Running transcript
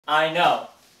I know.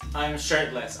 I'm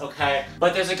shirtless, okay?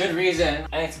 But there's a good reason,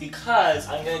 and it's because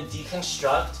I'm gonna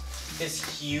deconstruct this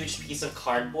huge piece of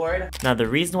cardboard. Now the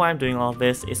reason why I'm doing all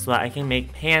this is so that I can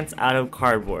make pants out of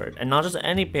cardboard. And not just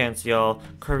any pants, y'all.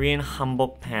 Korean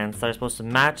hanbok pants that are supposed to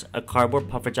match a cardboard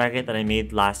puffer jacket that I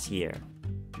made last year.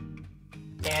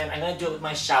 And I'm gonna do it with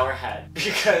my shower head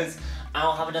because I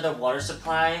don't have another water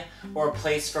supply or a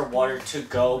place for water to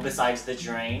go besides the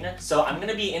drain. So I'm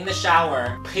gonna be in the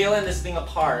shower, peeling this thing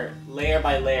apart, layer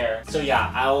by layer. So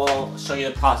yeah, I will show you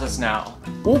the process now.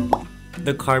 Oop.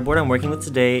 The cardboard I'm working with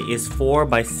today is 4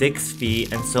 by 6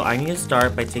 feet, and so I need to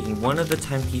start by taking one of the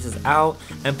timepieces out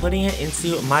and putting it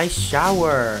into my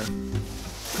shower.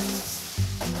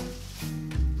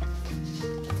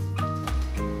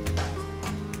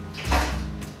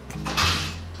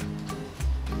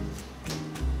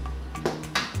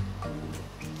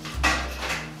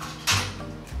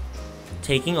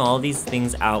 Taking all these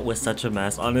things out was such a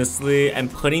mess, honestly, and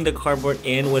putting the cardboard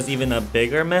in was even a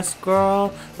bigger mess,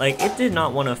 girl. Like, it did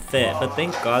not want to fit, but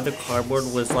thank God the cardboard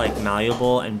was like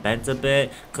malleable and bent a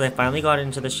bit, because I finally got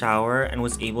into the shower and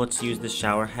was able to use the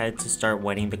shower head to start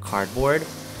wetting the cardboard.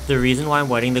 The reason why I'm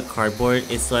wetting the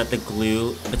cardboard is so that the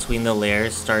glue between the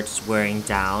layers starts wearing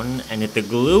down, and if the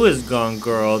glue is gone,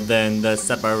 girl, then the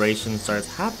separation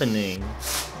starts happening.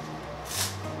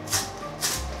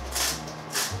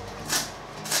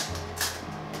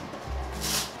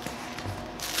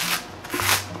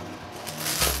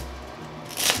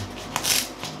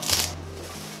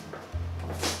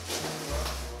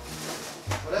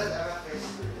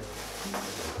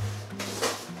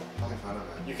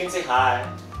 You can say hi.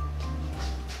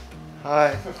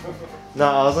 Hi. No,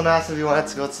 I was gonna ask if you wanted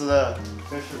to go to the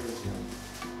Fisher Museum.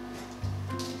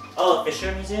 Oh,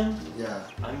 Fisher Museum? Yeah.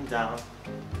 I'm down.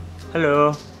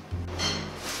 Hello.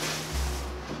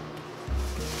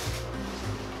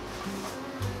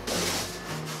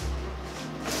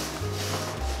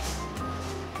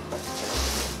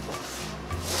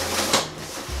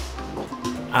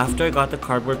 After I got the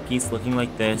cardboard piece looking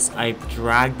like this, I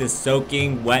dragged the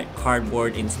soaking wet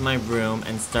cardboard into my room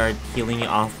and started peeling it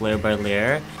off layer by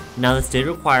layer. Now this did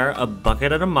require a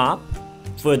bucket and a mop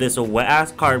for this wet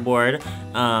ass cardboard,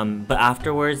 but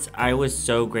afterwards I was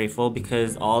so grateful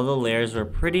because all the layers were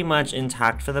pretty much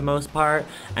intact for the most part,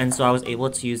 and so I was able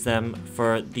to use them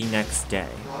for the next day.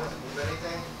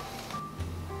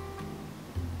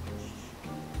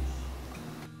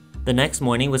 The next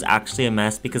morning was actually a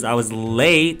mess because I was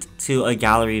late to a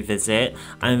gallery visit.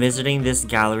 I'm visiting this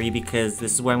gallery because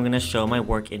this is where I'm going to show my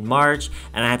work in March,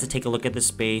 and I had to take a look at the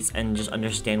space and just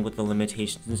understand what the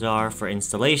limitations are for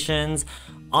installations.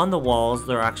 On the walls,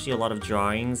 there are actually a lot of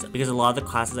drawings because a lot of the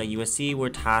classes at USC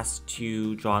were tasked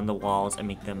to draw on the walls and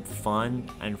make them fun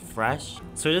and fresh.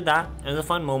 So I did that, and it was a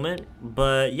fun moment,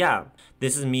 but yeah,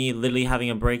 this is me literally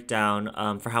having a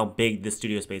breakdown for how big this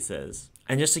studio space is.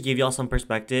 And just to give y'all some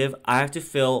perspective, I have to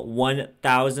fill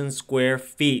 1,000 square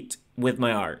feet with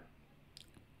my art.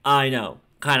 I know,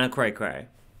 kinda cray-cray.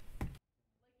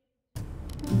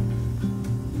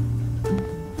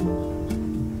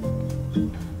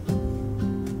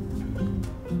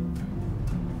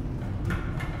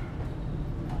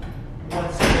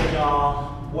 What's up, y'all?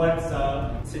 What's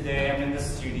up? Today I'm in the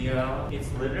studio.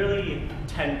 It's literally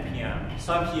 10 p.m.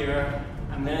 So I'm here.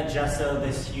 I'm gonna gesso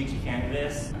this huge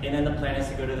canvas, and then the plan is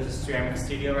to go to the ceramic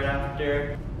studio right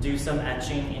after, do some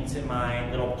etching into my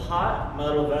little pot, my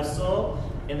little vessel,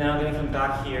 and then I'm gonna come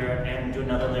back here and do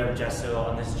another layer of gesso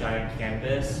on this giant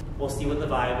canvas. We'll see what the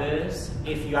vibe is.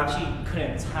 If you actually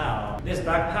couldn't tell, this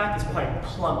backpack is quite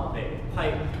plump big,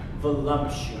 quite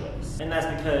voluptuous. And that's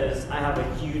because I have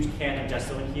a huge can of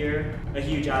gesso in here, a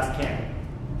huge ass can.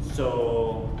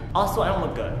 So, also I don't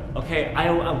look good, okay?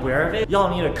 I'm aware of it. Y'all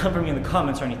don't need to come for me in the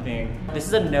comments or anything. This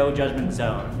is a no judgment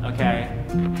zone, okay?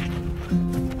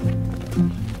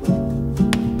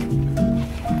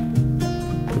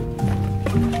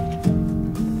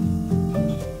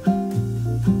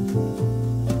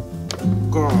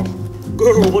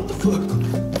 Girl, what the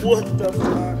fuck? What the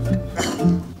fuck?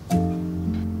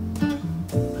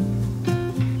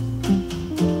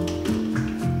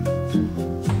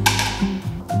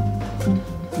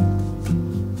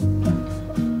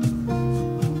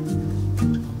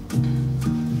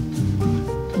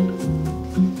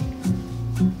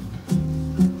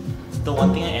 The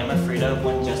one thing I am afraid of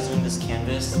when just doing this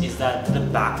canvas is that the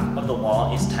back of the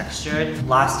wall is textured.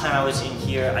 Last time I was in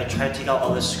here, I tried to take out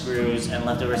all the screws and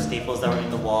leftover staples that were in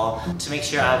the wall to make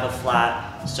sure I have a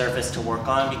flat surface to work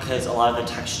on, because a lot of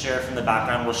the texture from the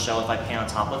background will show if I paint on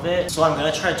top of it. So I'm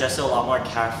gonna try gesso a lot more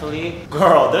carefully.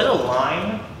 Girl, there's a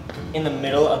line in the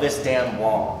middle of this damn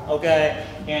wall, okay?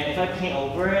 And if I paint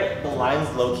over it, the line's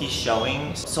low-key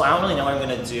showing, so I don't really know what I'm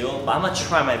gonna do, but I'm gonna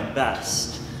try my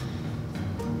best.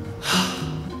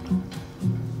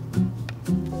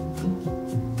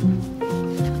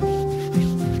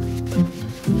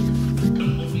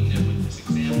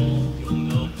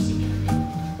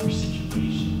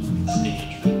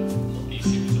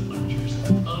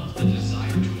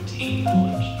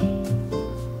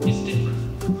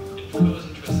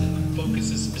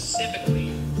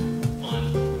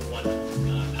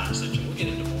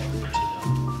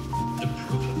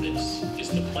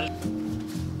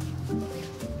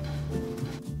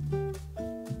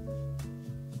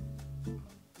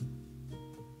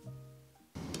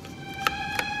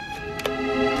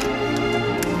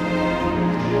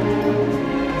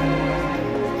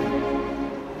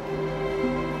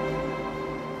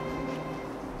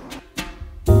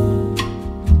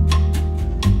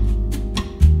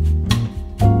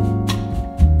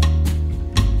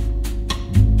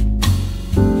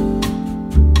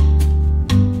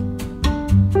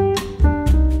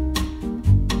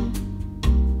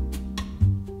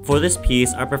 For this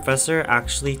piece, our professor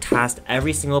actually tasked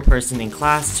every single person in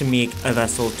class to make a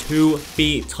vessel 2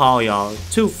 feet tall, y'all.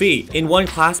 2 feet in one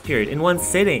class period, in one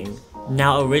sitting.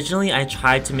 Now, originally I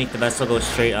tried to make the vessel go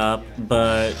straight up,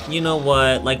 but you know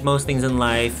what, like most things in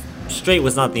life, straight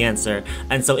was not the answer.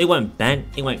 And so it went bent,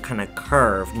 it went kind of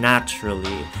curved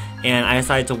naturally. And I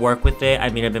decided to work with it. I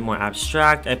made it a bit more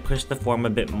abstract. I pushed the form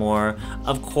a bit more.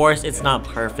 Of course, it's not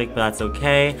perfect, but that's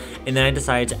okay. And then I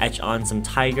decided to etch on some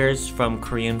tigers from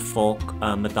Korean folk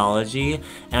mythology.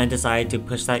 And I decided to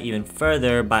push that even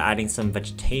further by adding some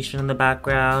vegetation in the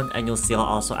background. And you'll see I'll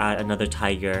also add another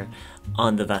tiger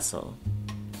on the vessel.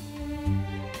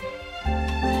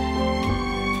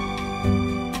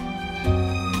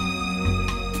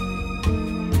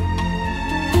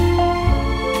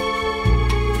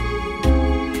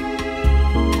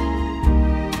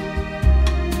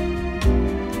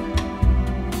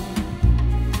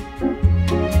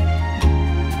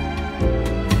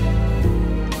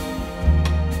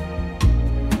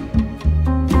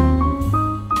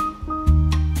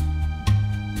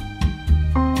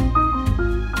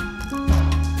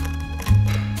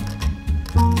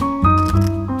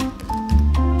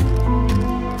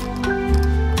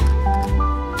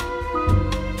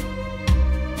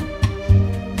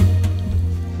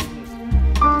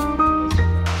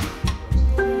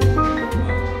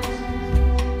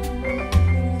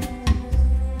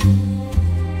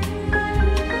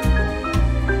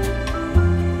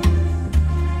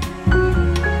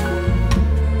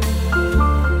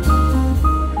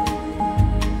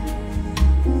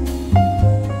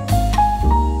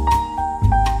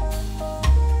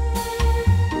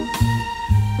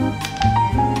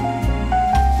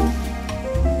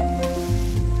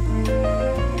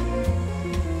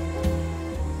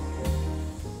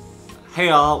 Hey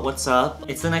y'all, what's up?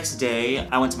 It's the next day.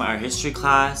 I went to my art history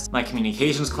class, my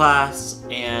communications class,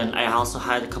 and I also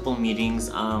had a couple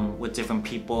meetings with different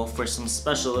people for some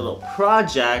special little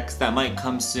projects that might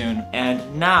come soon. And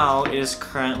now it is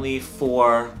currently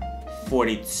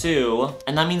 4:42,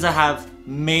 and that means I have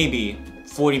maybe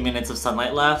 40 minutes of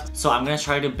sunlight left. So I'm gonna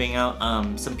try to bang out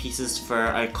some pieces for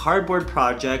a cardboard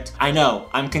project. I know,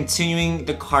 I'm continuing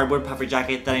the cardboard puffer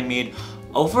jacket that I made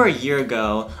over a year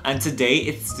ago, and to date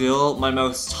it's still my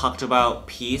most talked about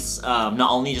piece, not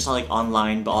only just like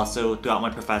online but also throughout my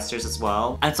professors as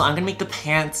well. And so I'm gonna make the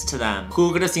pants to them.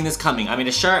 Who could have seen this coming? I made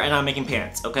a shirt and I'm making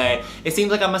pants, okay? It seems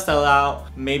like I'm a sellout,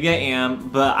 maybe I am,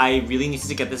 but I really needed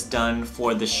to get this done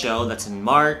for the show that's in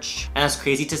March. And that's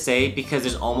crazy to say because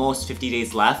there's almost 50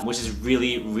 days left, which is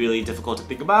really, really difficult to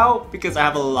think about because I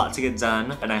have a lot to get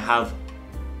done and I have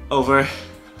over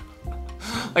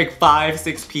like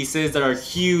 5-6 pieces that are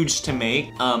huge to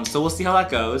make. So we'll see how that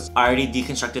goes. I already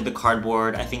deconstructed the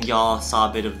cardboard. I think y'all saw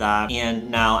a bit of that. And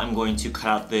now I'm going to cut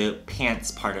out the pants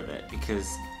part of it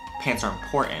because pants are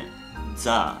important.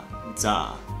 Duh.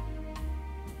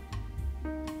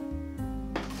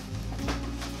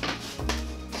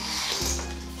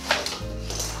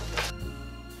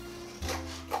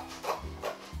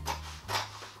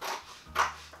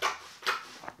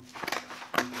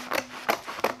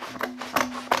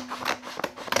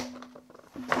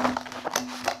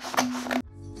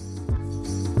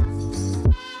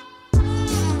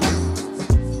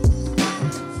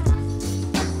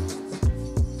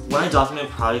 When I document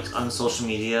projects on social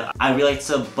media, I really like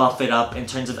to buff it up in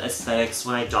terms of aesthetics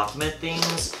when I document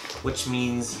things. which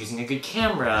means using a good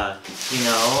camera, you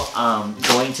know,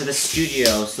 going to the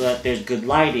studio so that there's good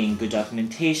lighting, good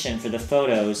documentation for the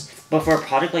photos. But for a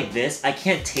project like this, I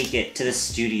can't take it to the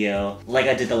studio like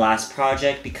I did the last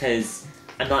project because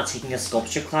I'm not taking a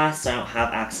sculpture class, so I don't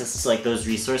have access to like those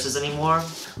resources anymore.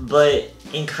 But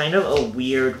in kind of a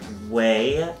weird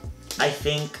way, I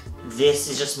think this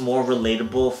is just more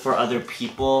relatable for other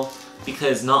people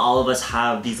because not all of us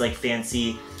have these like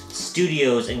fancy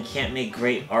studios and can't make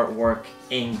great artwork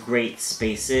in great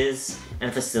spaces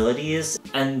and facilities.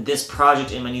 And this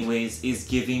project in many ways is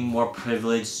giving more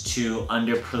privilege to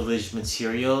underprivileged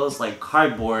materials like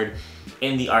cardboard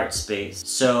in the art space.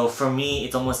 So for me,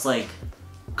 it's almost like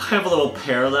kind of a little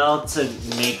parallel to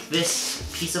make this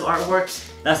piece of artwork.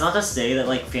 That's not to say that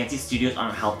like fancy studios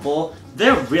aren't helpful.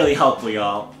 They're really helpful,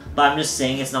 y'all. But I'm just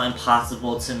saying it's not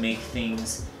impossible to make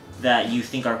things that you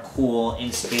think are cool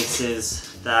in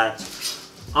spaces that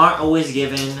aren't always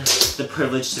given the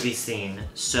privilege to be seen.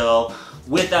 So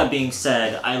with that being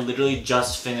said, I literally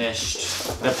just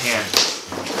finished the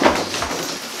pants.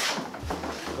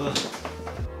 Ugh.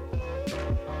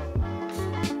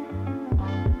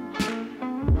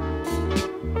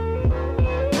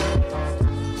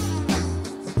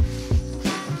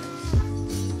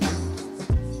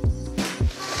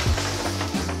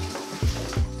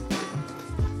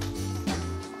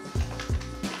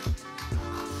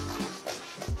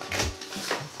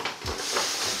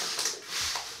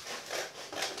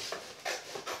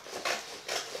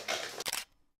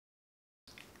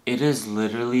 It is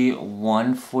literally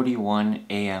 1:41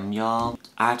 a.m. y'all.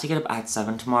 I have to get up at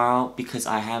 7 tomorrow because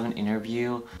I have an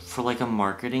interview for like a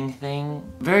marketing thing.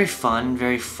 Very fun,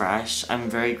 very fresh. I'm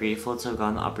very grateful to have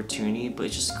gotten the opportunity, but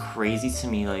it's just crazy to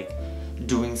me like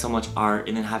doing so much art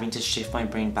and then having to shift my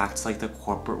brain back to like the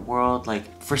corporate world.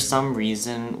 Like for some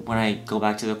reason when I go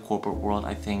back to the corporate world,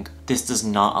 I think this does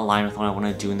not align with what I want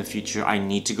to do in the future. I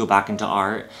need to go back into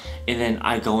art, and then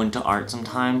I go into art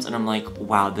sometimes and I'm like,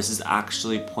 wow, this is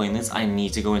actually pointless. I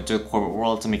need to go into the corporate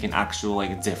world to make an actual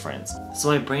like difference. So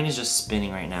my brain is just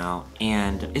spinning right now,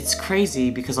 and it's crazy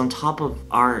because on top of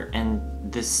art and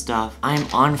this stuff, I'm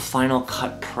on Final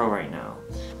Cut Pro right now,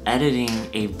 editing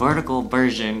a vertical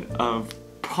version of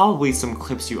probably some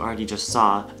clips you already just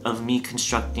saw of me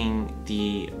constructing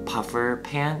the puffer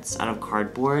pants out of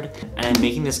cardboard. And I'm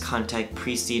making this content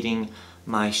preceding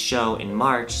my show in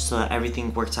March so that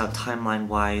everything works out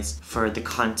timeline-wise for the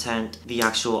content, the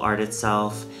actual art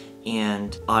itself,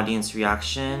 and audience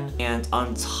reaction. And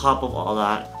on top of all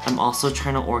that, I'm also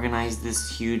trying to organize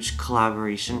this huge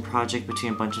collaboration project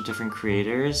between a bunch of different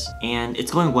creators, and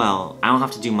it's going well. I don't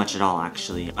have to do much at all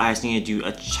actually. I just need to do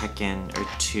a check-in or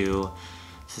two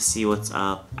to see what's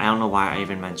up. I don't know why I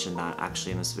even mentioned that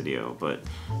actually in this video, but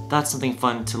that's something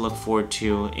fun to look forward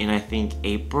to, and I think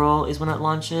April is when it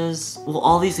launches. Well,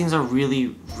 all these things are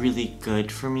really, really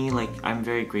good for me. Like, I'm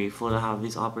very grateful to have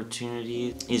these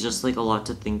opportunities. It's just like a lot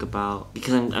to think about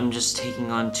because I'm just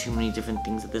taking on too many different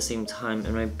things at the same time,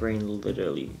 and my brain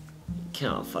literally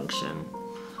cannot function.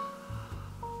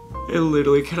 It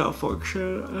literally cannot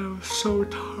function. I'm so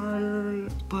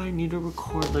tired. But I need to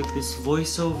record like this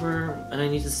voiceover, and I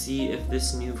need to see if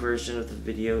this new version of the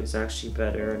video is actually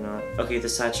better or not. Okay, the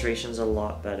saturation's a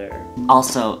lot better.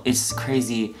 Also, it's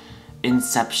crazy.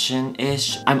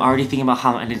 Inception-ish. I'm already thinking about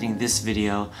how I'm editing this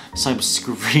video, so I'm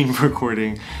screen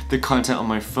recording the content on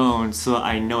my phone so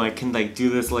I know I can like do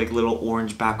this like little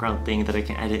orange background thing that I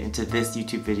can edit into this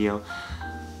YouTube video.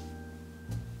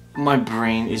 My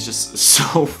brain is just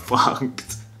so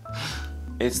fucked.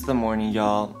 It's the morning,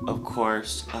 y'all, of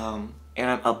course, and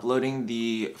I'm uploading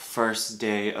the first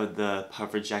day of the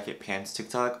puffer jacket pants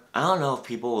TikTok. I don't know if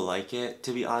people will like it,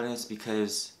 to be honest,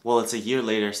 because, well, it's a year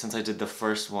later since I did the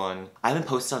first one. I haven't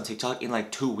posted on TikTok in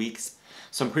like 2 weeks,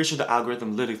 so I'm pretty sure the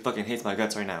algorithm literally fucking hates my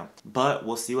guts right now. But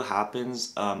we'll see what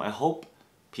happens. I hope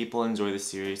people enjoy the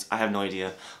series. I have no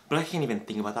idea, but I can't even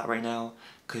think about that right now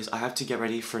because I have to get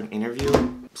ready for an interview.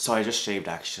 So I just shaved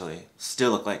actually.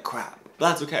 Still look like crap, but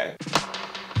that's okay.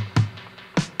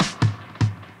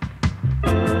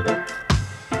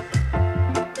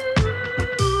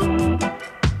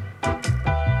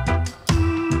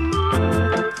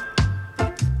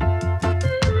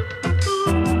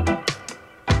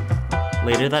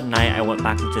 Later that night, I went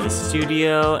back into the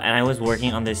studio and I was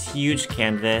working on this huge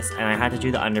canvas and I had to do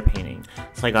the underpainting.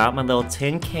 So I got out my little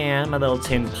tin can, my little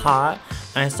tin pot,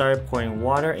 and I started pouring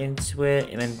water into it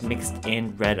and then mixed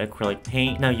in red acrylic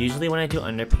paint. Now usually when I do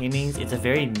underpaintings, it's a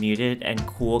very muted and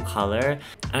cool color,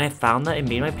 and I found that it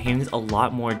made my paintings a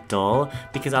lot more dull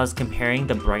because I was comparing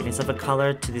the brightness of a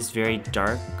color to this very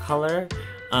dark color.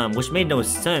 which made no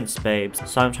sense, babes.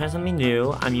 So I'm trying something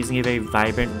new. I'm using a very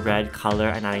vibrant red color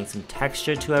and adding some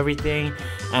texture to everything.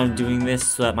 And I'm doing this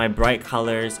so that my bright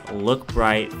colors look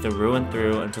bright through and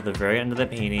through until the very end of the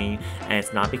painting. And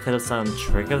it's not because of some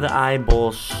trick of the eye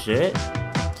bullshit.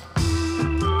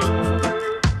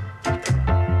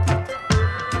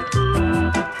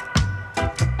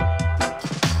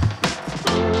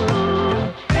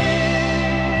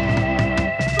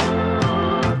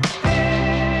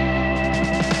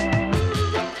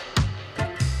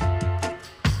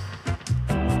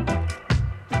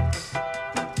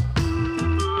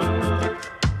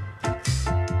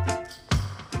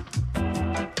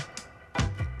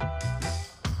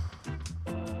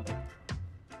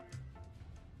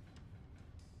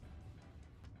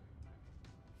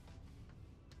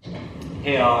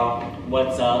 Hey y'all,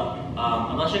 what's up?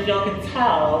 I'm not sure if y'all can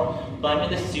tell, but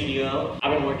I'm in the studio.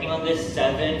 I've been working on this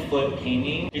 7-foot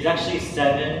painting. It's actually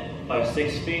 7 by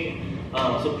 6 feet,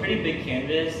 so pretty big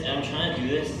canvas, and I'm trying to do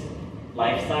this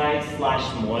life-size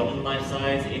 / more than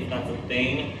life-size, if that's a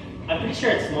thing. I'm pretty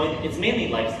sure it's mainly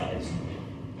life-size.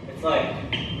 It's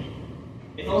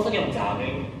almost like I'm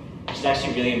dabbing, which is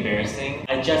actually really embarrassing.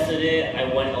 I adjusted it,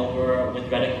 I went over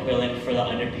with red acrylic for the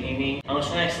underpainting. I was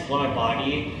trying to explore my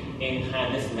body in kind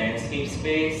of this landscape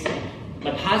space. My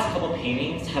past couple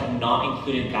paintings have not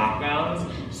included backgrounds,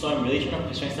 so I'm really trying to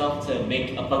push myself to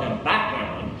make a fucking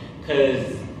background. Cause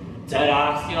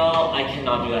deadass, y'all, I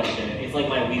cannot do that shit. It's like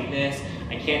my weakness.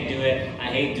 I can't do it. I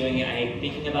hate doing it. I hate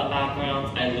thinking about backgrounds.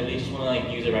 I literally just want to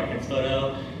like use a reference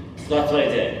photo. So that's what I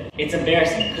did. It's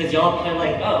embarrassing because y'all are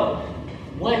probably like, oh,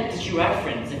 what did you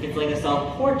reference if it's like a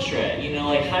self-portrait? You know,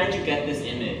 like how did you get this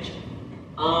image?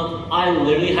 I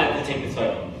literally had to take this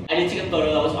photo. I did take a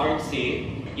photo that was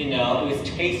artsy, you know, it was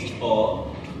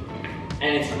tasteful,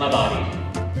 and it's my body.